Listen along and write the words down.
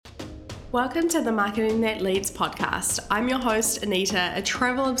Welcome to the Marketing That Leads podcast. I'm your host, Anita, a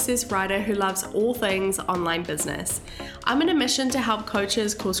travel-obsessed writer who loves all things online business. I'm on a mission to help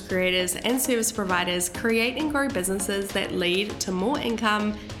coaches, course creators, and service providers create and grow businesses that lead to more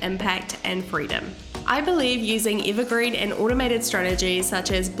income, impact, and freedom. I believe using evergreen and automated strategies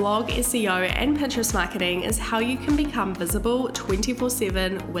such as blog, SEO, and Pinterest marketing is how you can become visible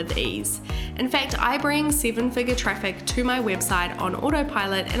 24/7 with ease. In fact, I bring seven-figure traffic to my website on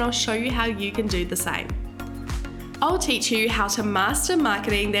autopilot, and I'll show you how you can do the same. I'll teach you how to master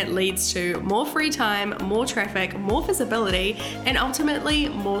marketing that leads to more free time, more traffic, more visibility, and ultimately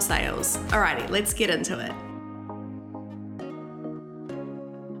more sales. Alrighty, let's get into it.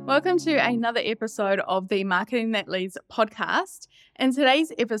 Welcome to another episode of the Marketing That Leads podcast. In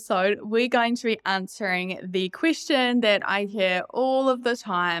today's episode, we're going to be answering the question that I hear all of the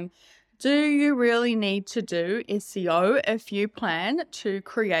time. Do you really need to do SEO if you plan to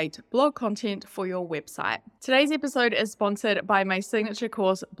create blog content for your website? Today's episode is sponsored by my signature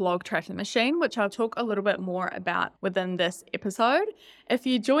course, Blog Traffic Machine, which I'll talk a little bit more about within this episode. If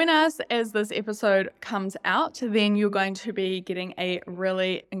you join us as this episode comes out, then you're going to be getting a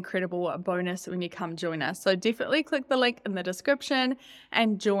really incredible bonus when you come join us. So definitely click the link in the description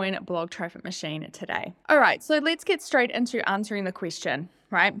and join Blog Traffic Machine today. All right, so let's get straight into answering the question.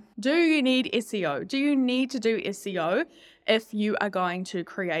 Right? Do you need SEO? Do you need to do SEO if you are going to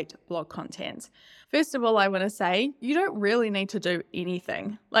create blog content? First of all, I want to say you don't really need to do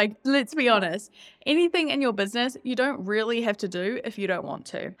anything. Let's be honest, anything in your business you don't really have to do if you don't want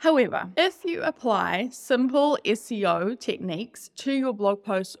to. However, if you apply simple SEO techniques to your blog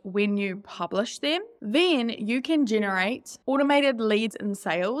posts when you publish them, then you can generate automated leads and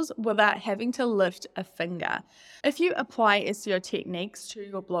sales without having to lift a finger. If you apply SEO techniques to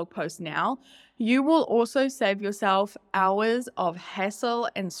your blog post now, you will also save yourself hours of hassle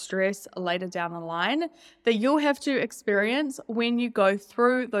and stress later down the line that you'll have to experience when you go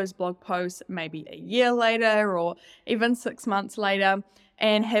through those blog posts maybe a year later or even 6 months later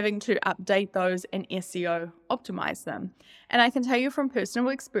and having to update those and SEO optimize them. And I can tell you from personal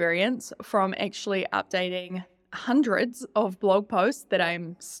experience from actually updating hundreds of blog posts that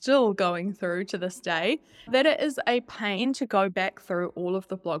I'm still going through to this day, that it is a pain to go back through all of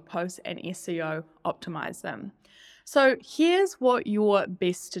the blog posts and SEO optimize them. So here's what you're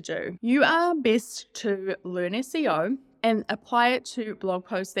best to do. You are best to learn SEO and apply it to blog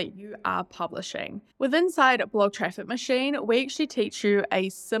posts that you are publishing. With inside Blog Traffic Machine, we actually teach you a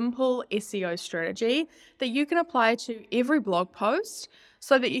simple SEO strategy that you can apply to every blog post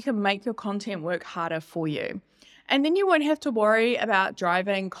so that you can make your content work harder for you. And then you won't have to worry about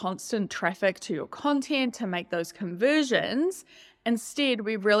driving constant traffic to your content to make those conversions. Instead,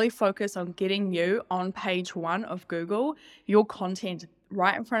 we really focus on getting you on page 1 of Google, your content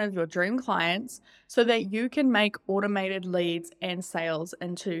right in front of your dream clients so that you can make automated leads and sales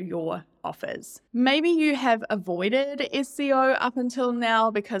into your offers. Maybe you have avoided SEO up until now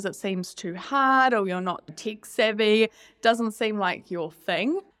because it seems too hard or you're not tech savvy, doesn't seem like your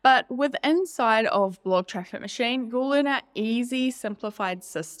thing. But with inside of Blog Traffic Machine, you'll learn an easy, simplified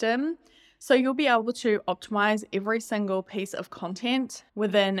system. So you'll be able to optimize every single piece of content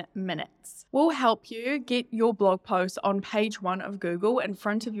within minutes. We'll help you get your blog post on page 1 of Google in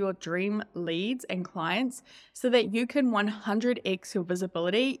front of your dream leads and clients so that you can 100x your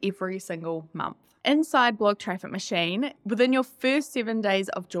visibility every single month. Inside Blog Traffic Machine, within your first 7 days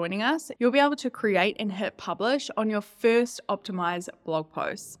of joining us, you'll be able to create and hit publish on your first optimized blog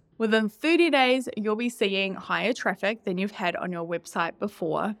post. Within 30 days, you'll be seeing higher traffic than you've had on your website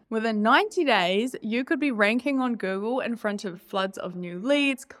before. Within 90 days, you could be ranking on Google in front of floods of new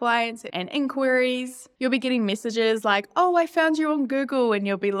leads, clients, and inquiries. You'll be getting messages like, "Oh, I found you on Google," and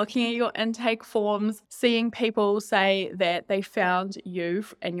you'll be looking at your intake forms, seeing people say that they found you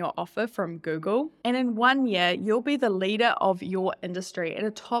and your offer from Google. And in 1 year, you'll be the leader of your industry and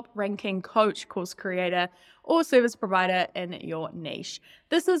a top-ranking coach, course creator, or service provider in your niche.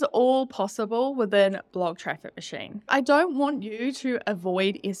 This is all possible within Blog Traffic Machine. I don't want you to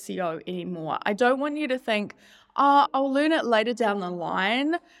avoid SEO anymore. I don't want you to think, I'll learn it later down the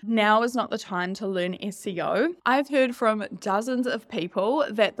line. Now is not the time to learn SEO. I've heard from dozens of people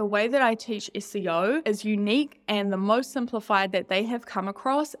that the way that I teach SEO is unique and the most simplified that they have come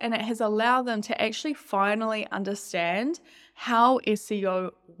across, and it has allowed them to actually finally understand how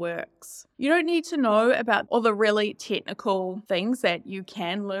SEO works. You don't need to know about all the really technical things that you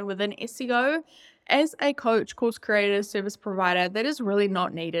can learn within SEO. As a coach, course creator, service provider, that is really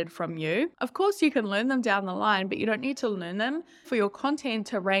not needed from you. Of course, you can learn them down the line, but you don't need to learn them for your content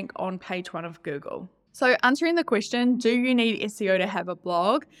to rank on page 1 of Google. So answering the question, do you need SEO to have a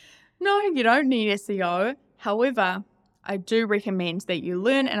blog? No, you don't need SEO. However, I do recommend that you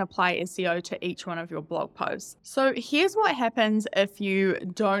learn and apply SEO to each one of your blog posts. So here's what happens if you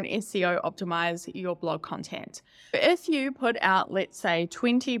don't SEO optimize your blog content. If you put out, let's say,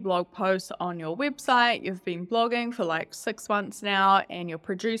 20 blog posts on your website, you've been blogging for like 6 months now, and you're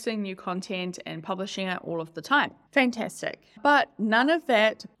producing new content and publishing it all of the time. Fantastic. But none of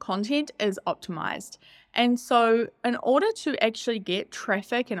that content is optimized. And so in order to actually get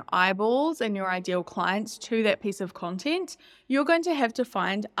traffic and eyeballs and your ideal clients to that piece of content, you're going to have to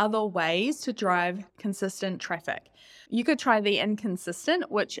find other ways to drive consistent traffic. You could try the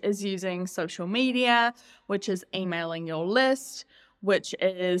inconsistent, which is using social media, which is emailing your list, which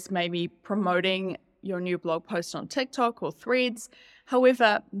is maybe promoting your new blog post on TikTok or Threads.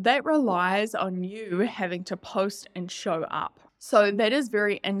 However, that relies on you having to post and show up. So that is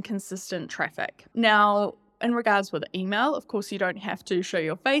very inconsistent traffic. Now, in regards with email, of course, you don't have to show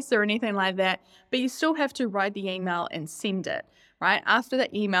your face or anything like that, but you still have to write the email and send it, right? After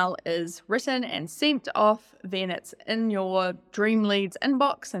the email is written and sent off, then it's in your dream leads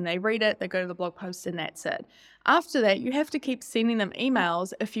inbox and they read it, they go to the blog post, and that's it. After that, you have to keep sending them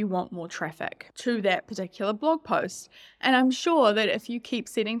emails if you want more traffic to that particular blog post. And I'm sure that if you keep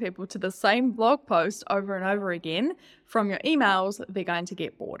sending people to the same blog post over and over again from your emails, they're going to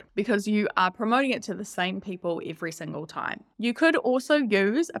get bored because you are promoting it to the same people every single time. You could also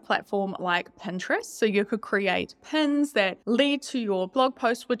use a platform like Pinterest. So you could create pins that lead to your blog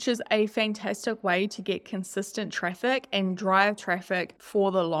post, which is a fantastic way to get consistent traffic and drive traffic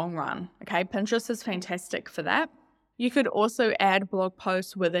for the long run. Okay, Pinterest is fantastic for that. You could also add blog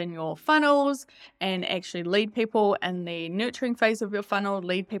posts within your funnels and actually lead people in the nurturing phase of your funnel,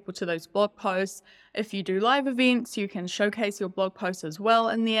 lead people to those blog posts. If you do live events, you can showcase your blog posts as well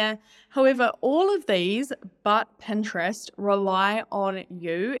in there. However, all of these, but Pinterest, rely on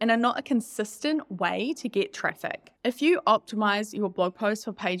you and are not a consistent way to get traffic. If you optimize your blog post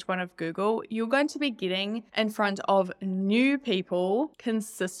for page 1 of Google, you're going to be getting in front of new people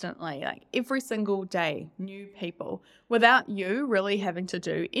consistently, like every single day, new people, without you really having to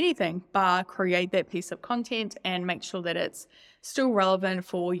do anything but create that piece of content and make sure that it's still relevant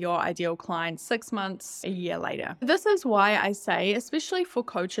for your ideal client 6 months, a year later. This is why I say, especially for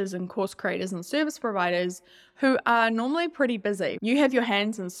coaches and course creators and service providers who are normally pretty busy, you have your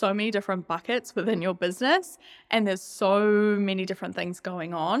hands in so many different buckets within your business and there's so many different things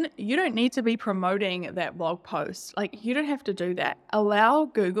going on. You don't need to be promoting that blog post. Like, you don't have to do that. Allow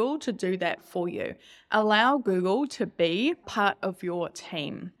Google to do that for you. Allow Google to be part of your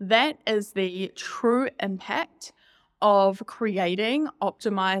team. That is the true impact of creating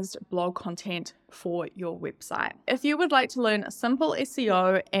optimized blog content for your website. If you would like to learn simple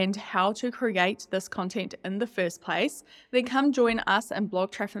SEO and how to create this content in the first place, then come join us in Blog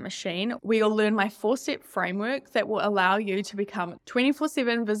Traffic Machine, where you'll learn my 4-step framework that will allow you to become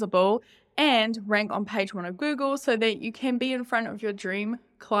 24/7 visible and rank on page 1 of Google so that you can be in front of your dream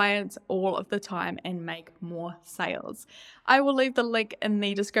clients all of the time and make more sales. I will leave the link in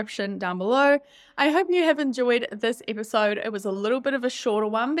the description down below. I hope you have enjoyed this episode. It was a little bit of a shorter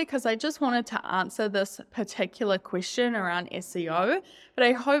one because I just wanted to answer this particular question around SEO, but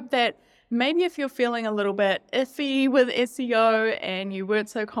I hope that maybe if you're feeling a little bit iffy with SEO and you weren't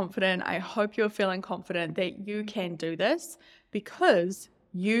so confident, I hope you're feeling confident that you can do this, because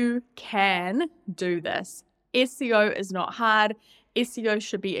you can do this. SEO is not hard. SEO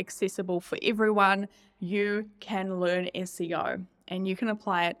should be accessible for everyone. You can learn SEO and you can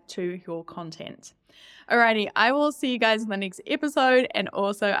apply it to your content. Alrighty, I will see you guys in the next episode, and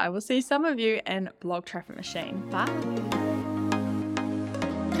also I will see some of you in Blog Traffic Machine. Bye.